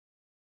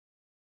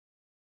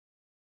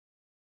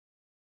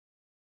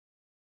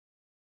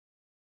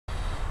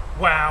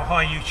Wow,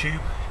 hi YouTube,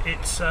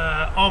 it's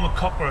Armoured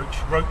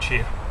Cockroach Roach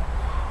here.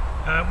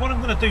 What I'm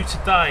going to do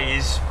today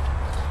is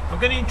I'm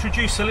going to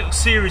introduce a little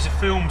series of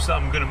films that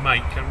I'm going to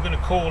make. I'm going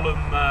to call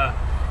them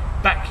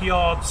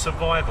Backyard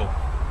Survival,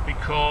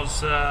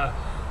 because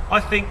I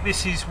think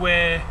this is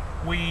where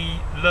we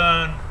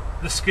learn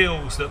the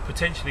skills that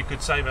potentially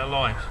could save our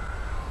lives.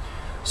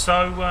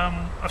 So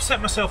I've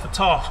set myself a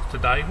task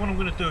today. What I'm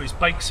going to do is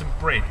bake some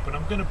bread, but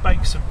I'm going to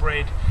bake some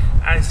bread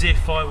as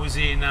if I was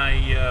in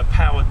a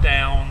powered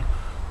down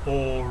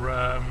or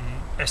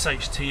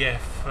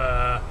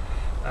SHTF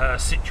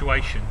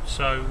situation.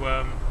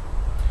 So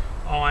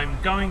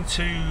I'm going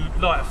to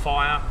light a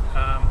fire.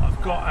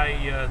 I've got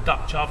a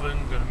Dutch oven.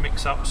 I'm going to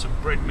mix up some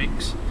bread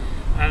mix,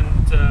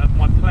 and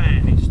my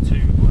plan is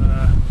to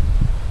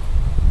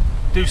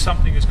do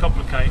something as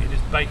complicated as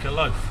bake a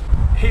loaf.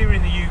 Here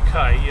in the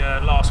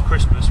UK, last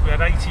Christmas, we had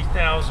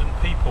 80,000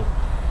 people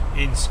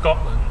in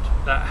Scotland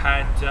that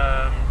had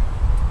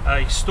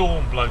a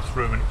storm blow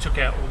through, and it took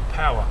out all the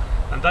power,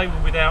 and they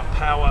were without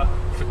power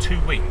for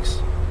 2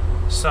 weeks.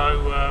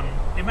 So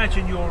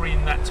imagine you're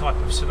in that type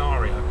of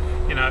scenario.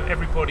 You know,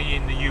 everybody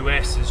in the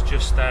US has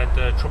just had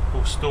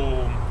Tropical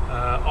Storm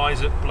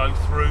Isaac blow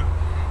through,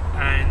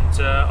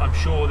 and I'm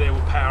sure there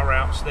were power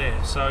outs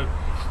there. So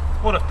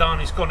what I've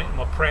done is gone into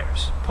my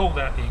preps, pulled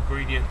out the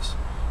ingredients,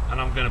 and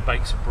I'm going to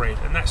bake some bread,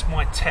 and that's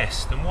my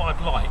test. And what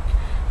I'd like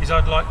is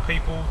I'd like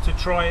people to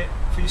try it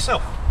for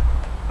yourself.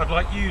 I'd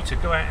like you to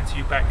go out into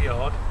your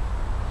backyard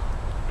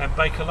and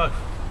bake a loaf.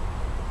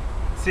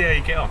 See how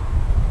you get on.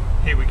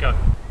 Here we go.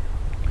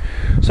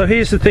 So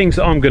here's the things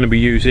that I'm going to be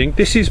using.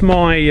 This is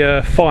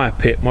my fire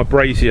pit, my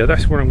brazier.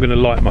 That's where I'm going to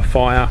light my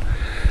fire.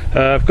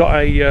 I've got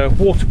a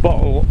water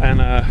bottle and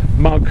a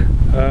mug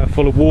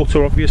full of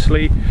water,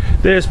 obviously.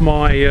 There's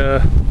my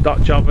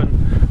Dutch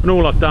oven, and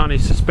all I've done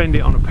is suspend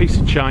it on a piece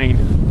of chain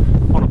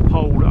on a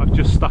pole that I've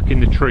just stuck in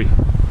the tree.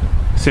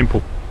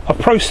 Simple. I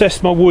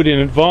processed my wood in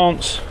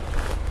advance,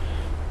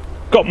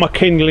 got my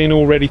kindling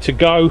all ready to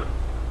go,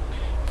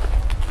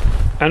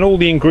 and all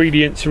the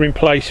ingredients are in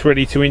place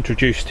ready to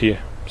introduce to you.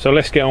 So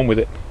let's get on with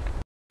it.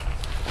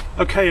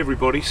 Okay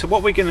everybody, so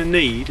what we're going to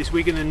need is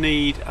we're going to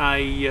need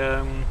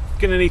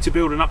to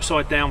build an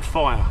upside down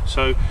fire.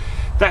 So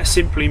that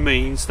simply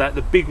means that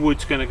the big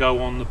wood's going to go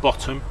on the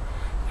bottom,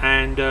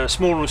 and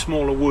smaller and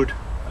smaller wood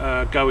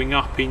going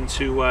up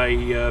into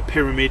a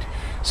pyramid,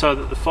 so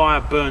that the fire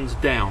burns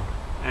down,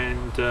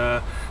 and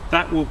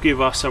that will give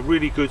us a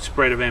really good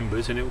spread of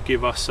embers, and it will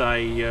give us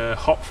a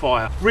hot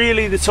fire.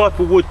 Really, the type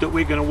of wood that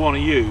we're going to want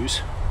to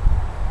use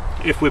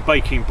if we're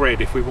baking bread,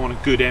 if we want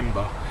a good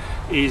ember,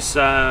 is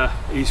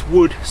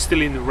wood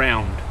still in the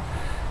round.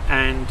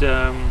 And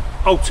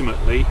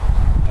ultimately,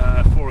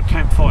 for a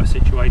campfire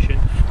situation,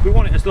 we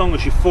want it as long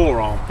as your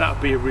forearm. That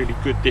would be a really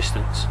good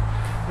distance,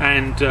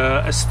 and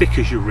as thick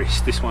as your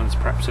wrist. This one's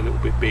perhaps a little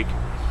bit big.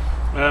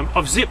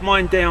 I've zipped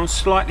mine down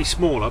slightly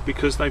smaller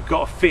because they've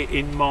got to fit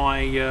in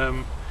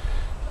my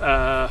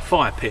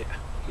fire pit,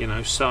 you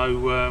know.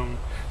 So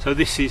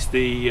this is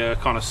the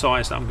kind of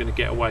size that I'm going to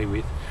get away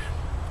with.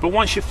 But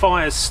once your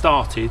fire's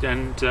started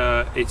and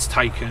it's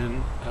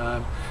taken,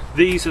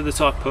 these are the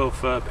type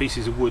of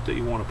pieces of wood that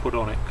you want to put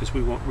on it, because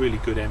we want really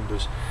good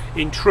embers.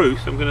 In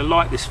truth, I'm going to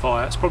light this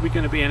fire. It's probably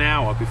going to be an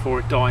hour before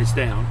it dies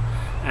down,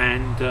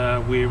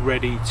 and we're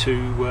ready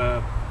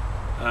to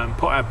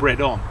put our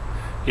bread on,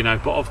 you know.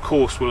 But of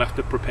course we'll have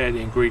to prepare the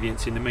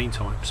ingredients in the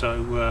meantime,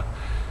 so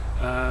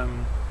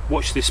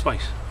watch this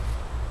space.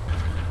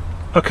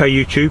 Okay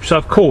YouTube, so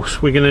of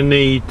course we're going to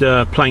need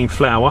plain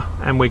flour,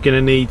 and we're going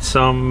to need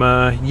some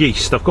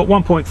yeast. I've got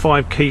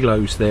 1.5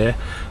 kilos there,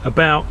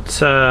 about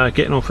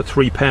getting on for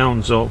 3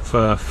 pounds of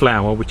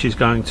flour, which is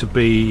going to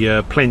be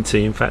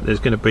plenty. In fact, there's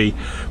going to be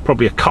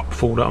probably a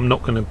cupful that I'm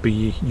not going to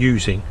be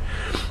using.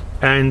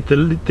 And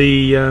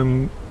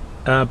the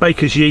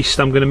baker's yeast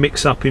I'm going to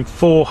mix up in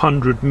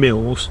 400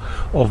 mils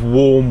of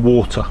warm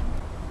water.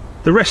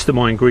 The rest of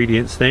my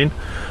ingredients then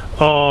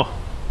are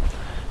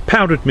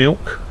powdered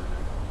milk,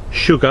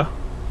 sugar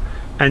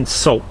and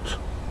salt.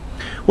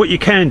 What you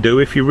can do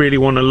if you really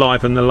want to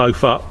liven the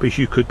loaf up is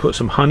you could put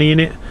some honey in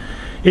it.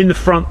 In the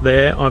front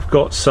there I've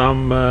got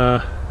some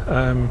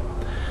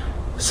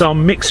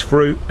mixed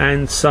fruit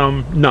and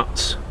some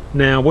nuts.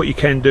 Now what you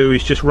can do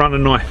is just run a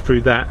knife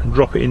through that and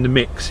drop it in the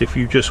mix if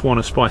you just want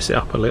to spice it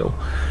up a little.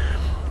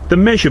 The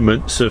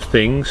measurements of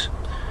things,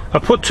 I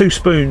put 2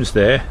 spoons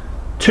there,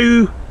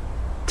 2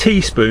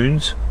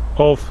 teaspoons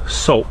of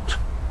salt,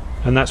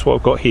 and that's what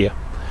I've got here.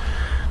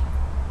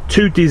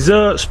 2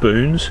 dessert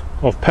spoons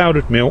of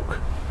powdered milk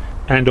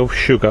and of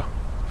sugar,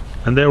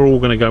 and they're all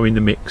going to go in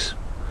the mix.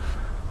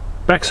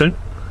 Back soon.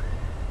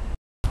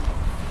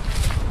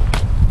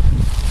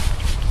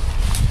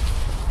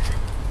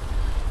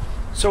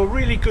 So a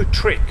really good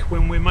trick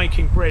when we're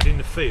making bread in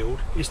the field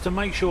is to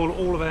make sure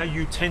all of our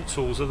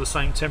utensils are the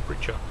same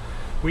temperature.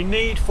 We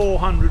need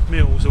 400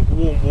 mils of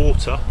warm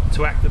water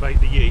to activate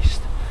the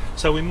yeast,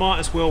 so we might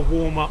as well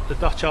warm up the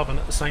Dutch oven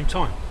at the same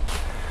time.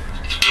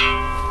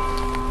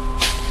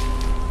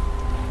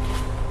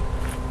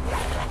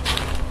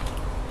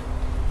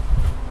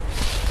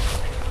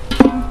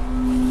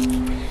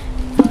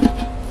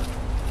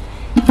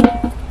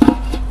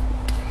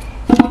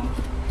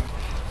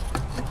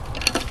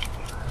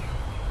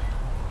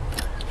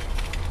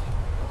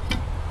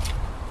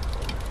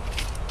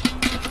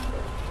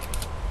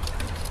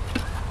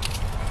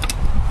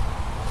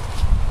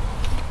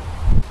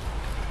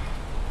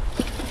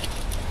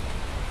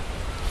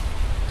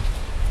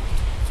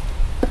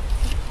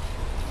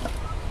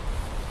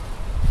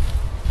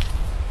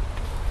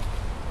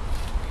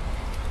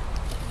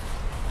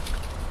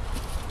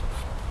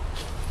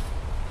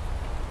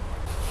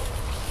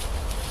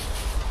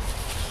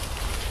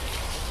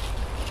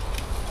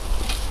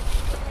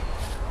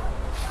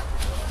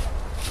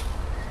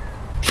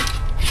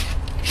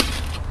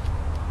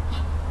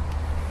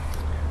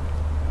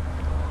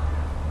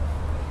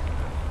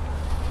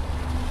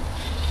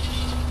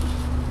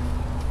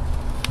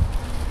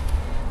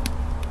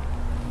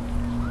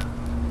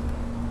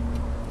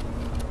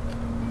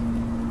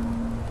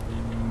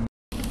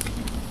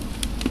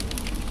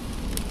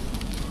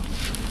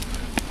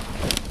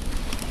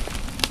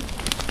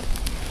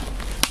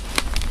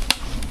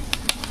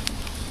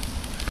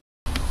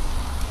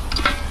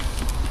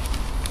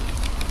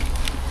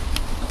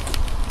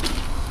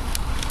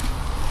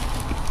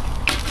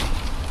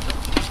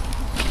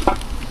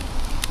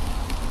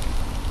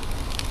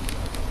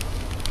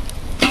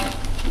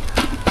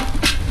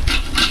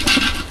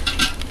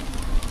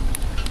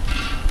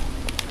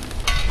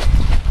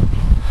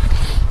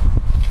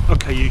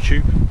 Okay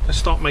YouTube, let's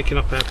start making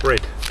up our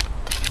bread.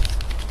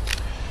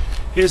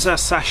 Here's our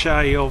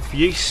sachet of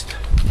yeast.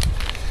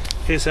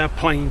 Here's our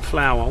plain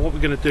flour. What we're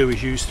going to do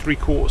is use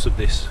 3/4 of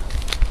this.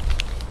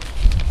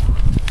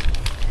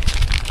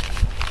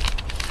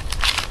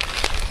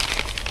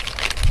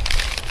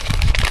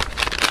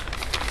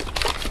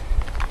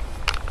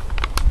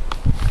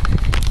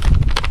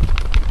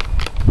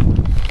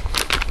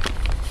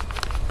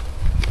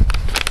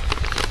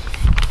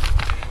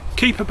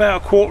 Keep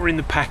about 1/4 in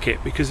the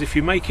packet, because if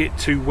you make it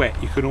too wet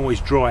you can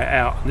always dry it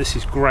out, and this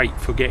is great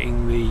for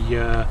getting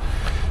the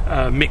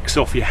mix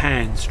off your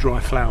hands, dry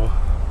flour.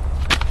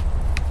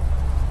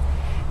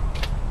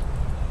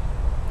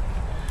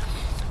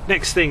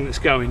 Next thing that's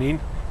going in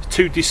is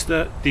 2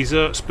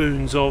 dessert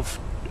spoons of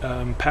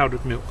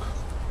powdered milk.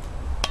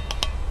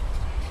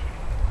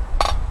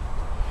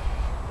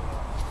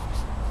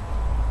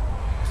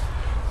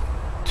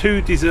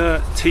 Two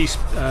dessert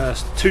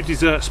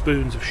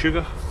spoons of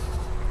sugar.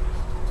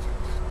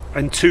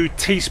 And 2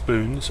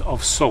 teaspoons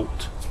of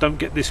salt. Don't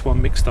get this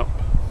one mixed up.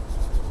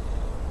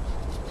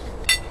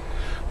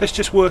 Let's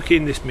just work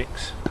in this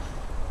mix.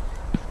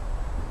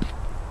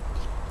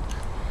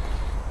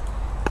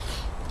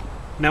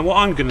 Now what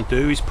I'm going to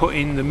do is put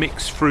in the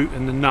mixed fruit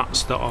and the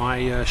nuts that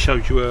I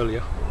showed you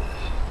earlier.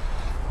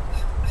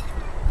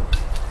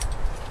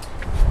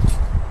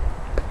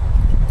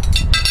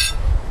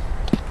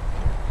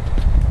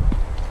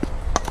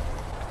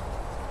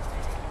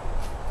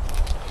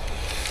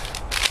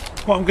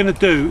 What I'm going to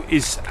do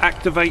is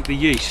activate the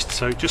yeast,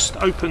 so just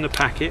open the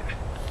packet,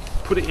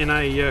 put it in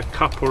a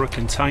cup or a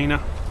container,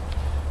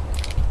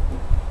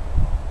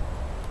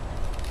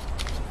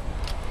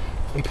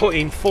 and put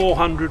in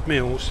 400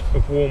 ml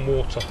of warm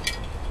water.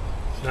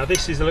 Now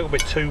this is a little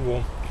bit too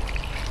warm,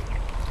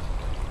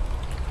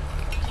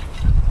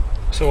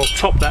 so I'll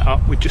top that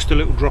up with just a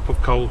little drop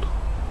of cold.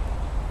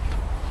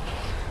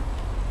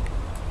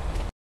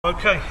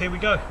 Okay, here we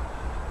go.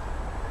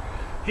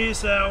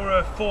 Here's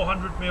our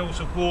 400 ml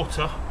of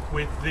water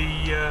with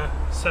the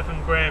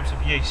 7 grams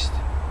of yeast.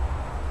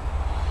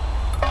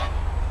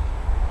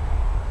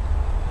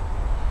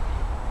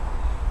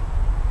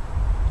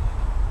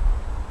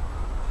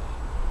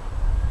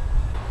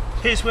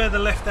 Here's where the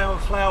leftover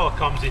flour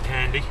comes in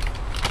handy.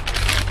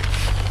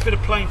 A bit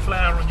of plain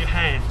flour on your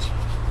hands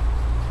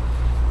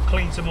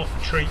cleans them off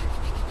a treat.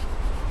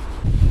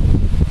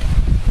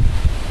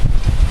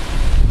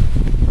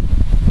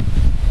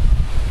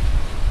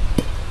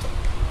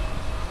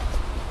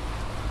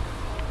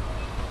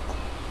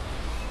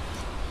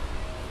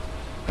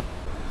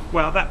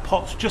 Well, that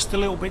pot's just a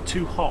little bit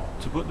too hot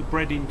to put the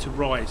bread in to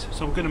rise,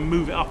 so I'm going to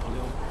move it up a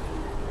little.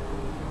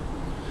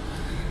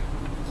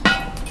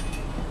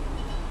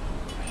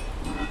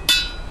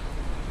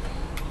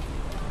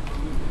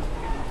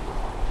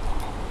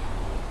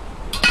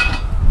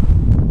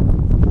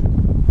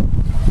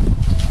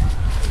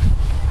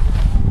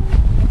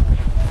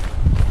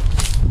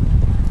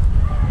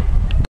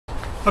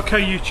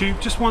 Okay YouTube,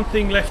 just one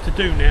thing left to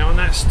do now, and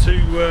that's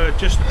to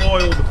just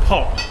oil the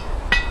pot.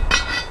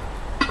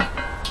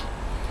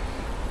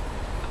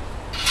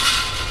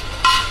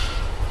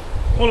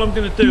 All I'm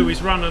going to do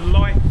is run a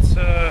light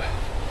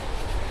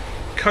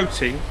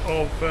coating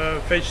of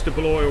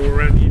vegetable oil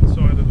around the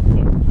inside of the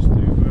pot, just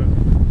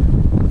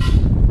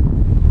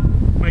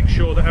to make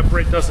sure that our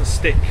bread doesn't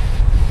stick.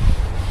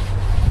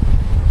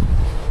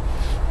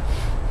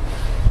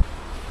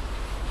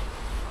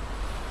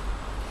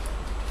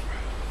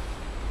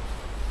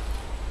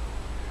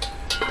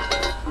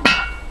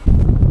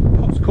 The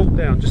pot's cooled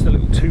down just a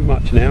little too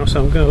much now,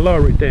 so I'm going to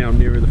lower it down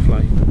nearer the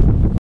flame.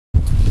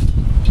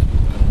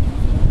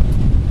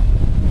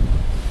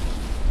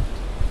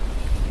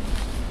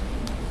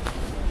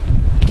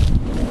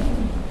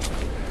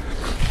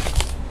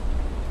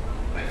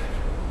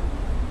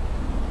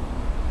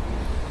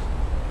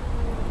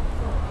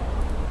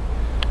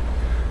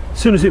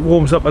 As soon as it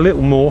warms up a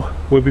little more,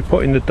 we'll be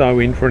putting the dough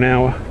in for an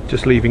hour,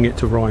 just leaving it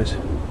to rise.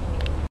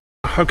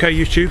 Okay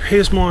YouTube,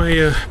 here's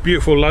my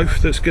beautiful loaf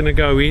that's going to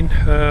go in.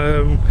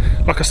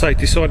 Like I say,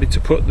 decided to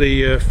put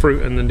the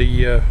fruit and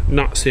the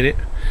nuts in it,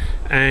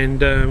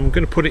 and I'm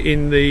going to put it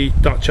in the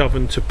Dutch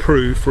oven to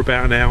prove for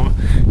about an hour.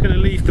 I'm going to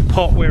leave the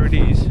pot where it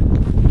is,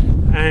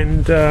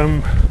 and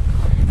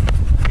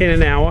in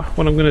an hour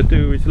what I'm going to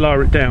do is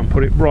lower it down,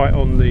 put it right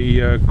on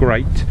the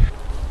grate,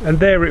 and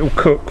there it will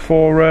cook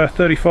for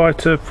 35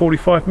 to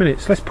 45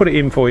 minutes. Let's put it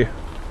in for you.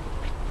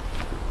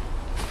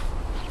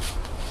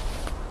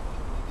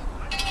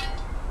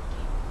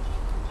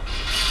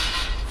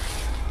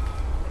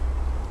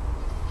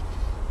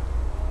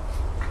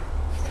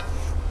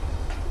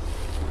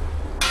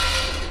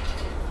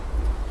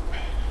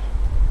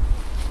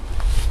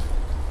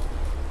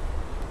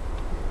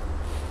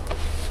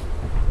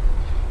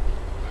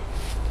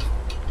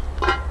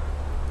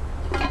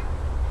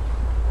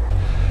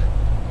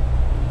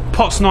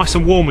 Pot's nice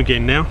and warm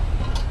again now.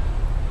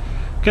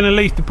 Going to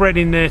leave the bread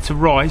in there to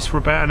rise for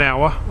about an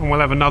hour, and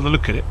we'll have another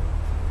look at it.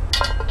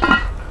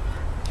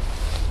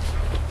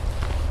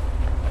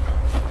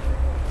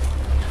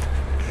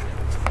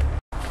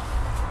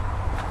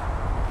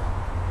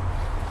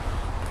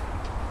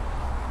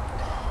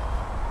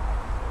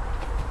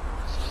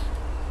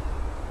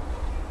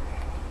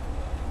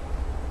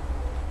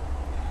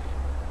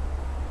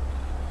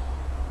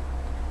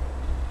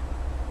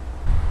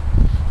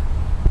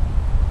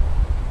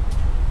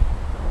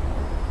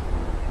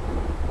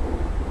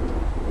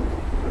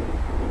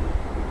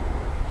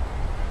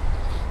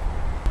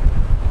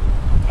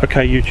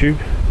 Okay YouTube,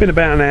 been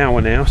about an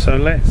hour now, so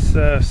let's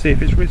see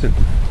if it's risen.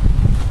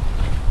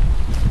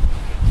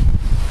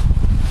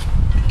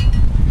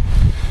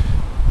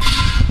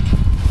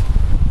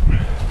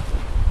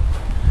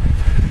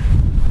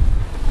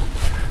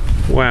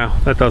 Wow,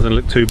 that doesn't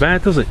look too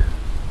bad, does it?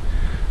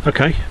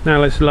 Okay, now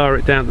let's lower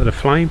it down to the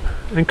flame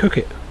and cook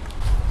it.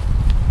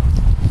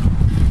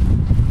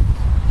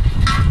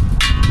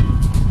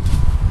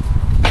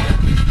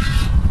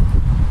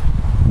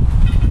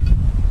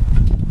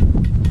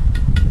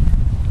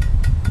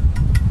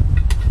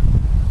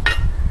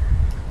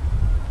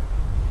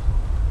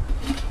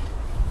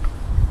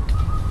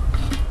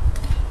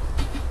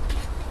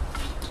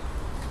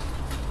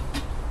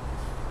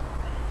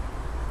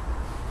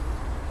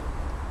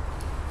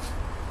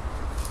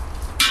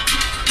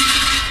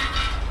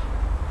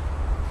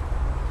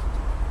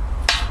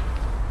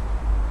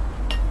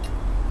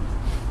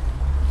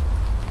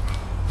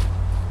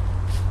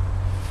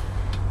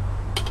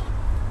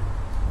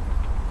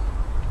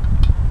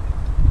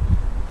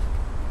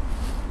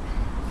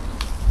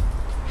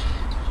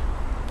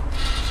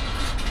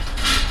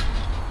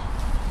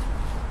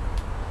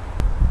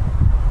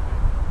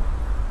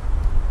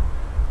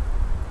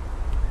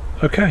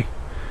 Okay,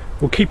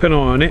 we'll keep an eye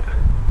on it,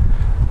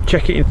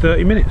 check it in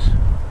 30 minutes.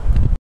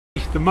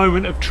 The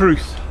moment of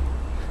truth.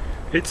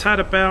 It's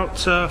had about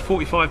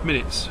 45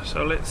 minutes,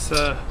 so let's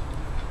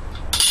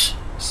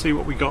see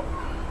what we got.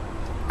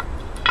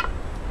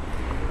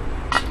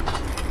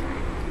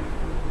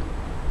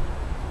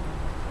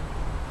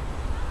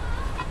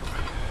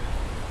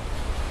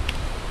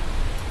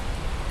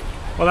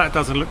 Well, that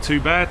doesn't look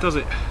too bad, does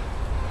it?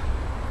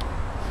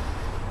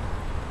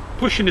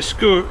 Pushing the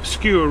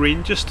skewer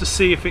in just to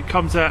see if it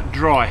comes out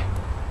dry.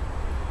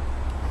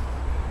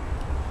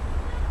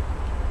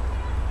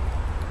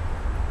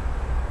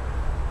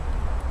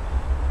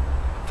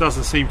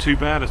 Doesn't seem too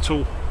bad at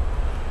all.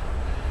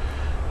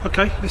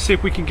 Okay, let's see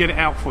if we can get it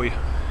out for you.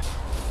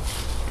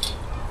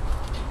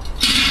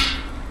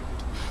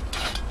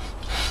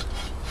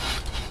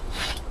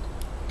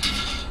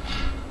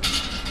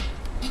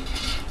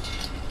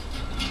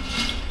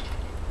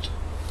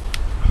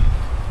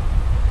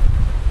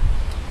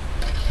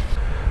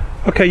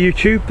 Okay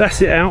YouTube,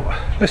 that's it out.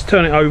 Let's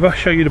turn it over,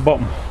 show you the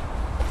bottom.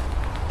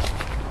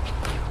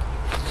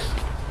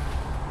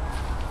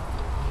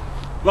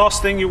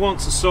 Last thing you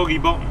want's a soggy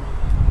bottom.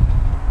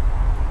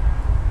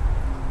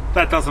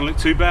 That doesn't look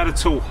too bad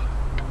at all.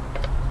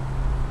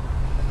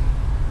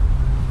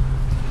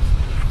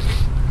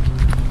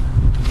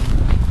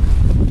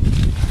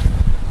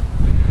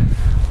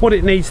 What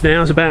it needs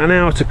now is about an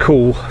hour to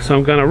cool, so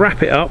I'm going to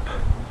wrap it up,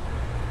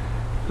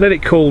 let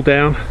it cool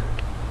down,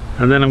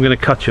 and then I'm going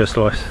to cut you a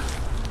slice.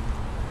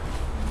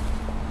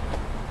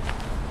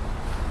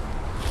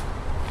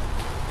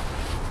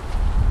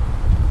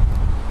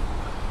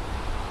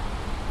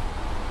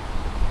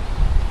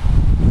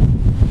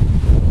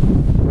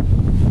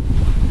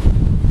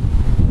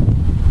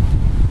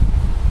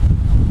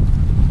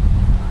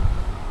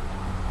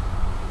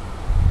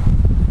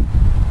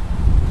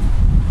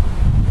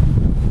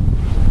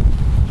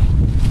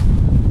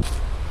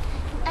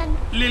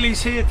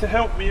 Lily's here to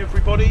help me,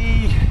 everybody.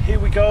 Here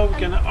we go. We're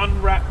going to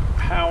unwrap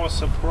our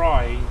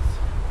surprise.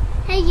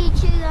 Hey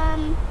YouTube,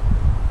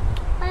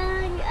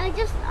 I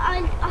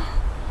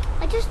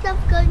just love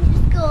going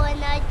to school,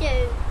 and I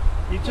do.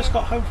 You just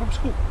got home from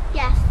school?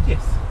 Yes.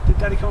 Yes. Did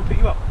Daddy come and pick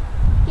you up?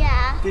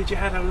 Yeah. Did you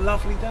have a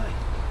lovely day?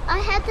 I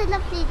had a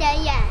lovely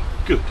day, yeah.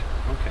 Good.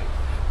 Okay.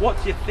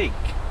 What do you think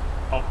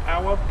of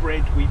our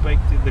bread we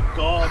baked in the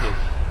garden?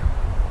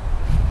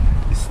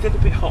 It's still a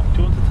bit hot.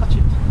 Do you want to touch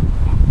it?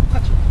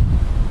 Touch it.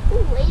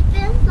 Ooh, it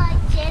feels like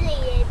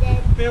jelly in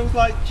it. Feels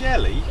like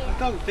jelly? Yeah. I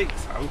don't think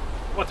so.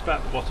 What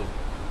about the bottom?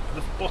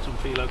 Does the bottom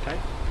feel okay?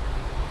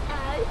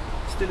 No.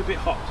 Still a bit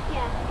hot?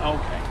 Yeah.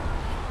 Okay.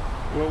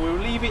 Well,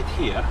 we'll leave it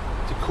here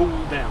to cool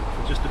down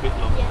for just a bit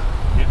longer.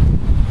 Yeah.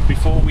 Yeah?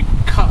 Before we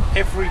cut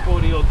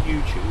everybody on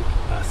YouTube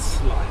a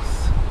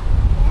slice.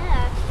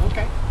 Yeah.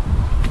 Okay.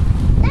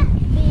 That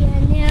could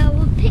be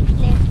our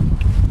picnic.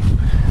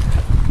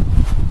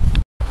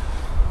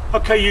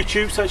 Okay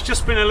YouTube, so it's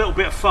just been a little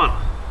bit of fun,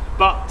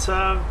 but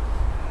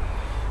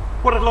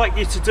what I'd like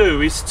you to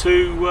do is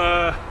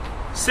to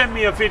send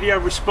me a video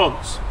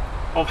response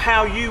of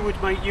how you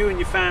would make you and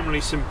your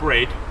family some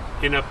bread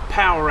in a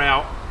power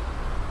out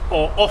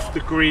or off the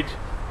grid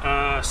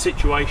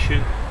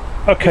situation.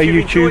 Okay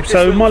YouTube,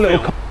 so my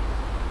little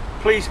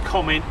please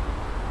comment,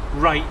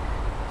 rate,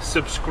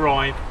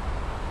 subscribe,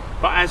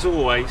 but as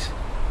always,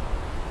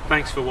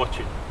 thanks for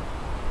watching.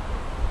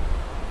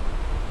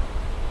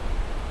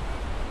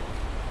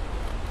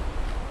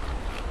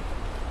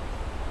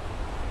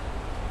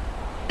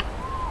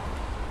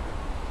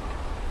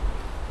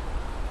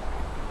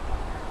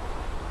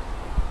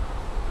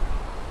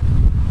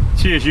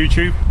 Cheers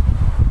YouTube.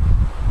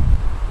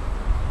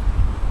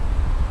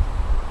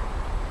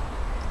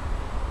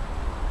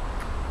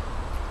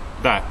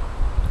 That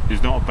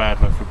is not a bad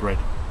loaf of bread.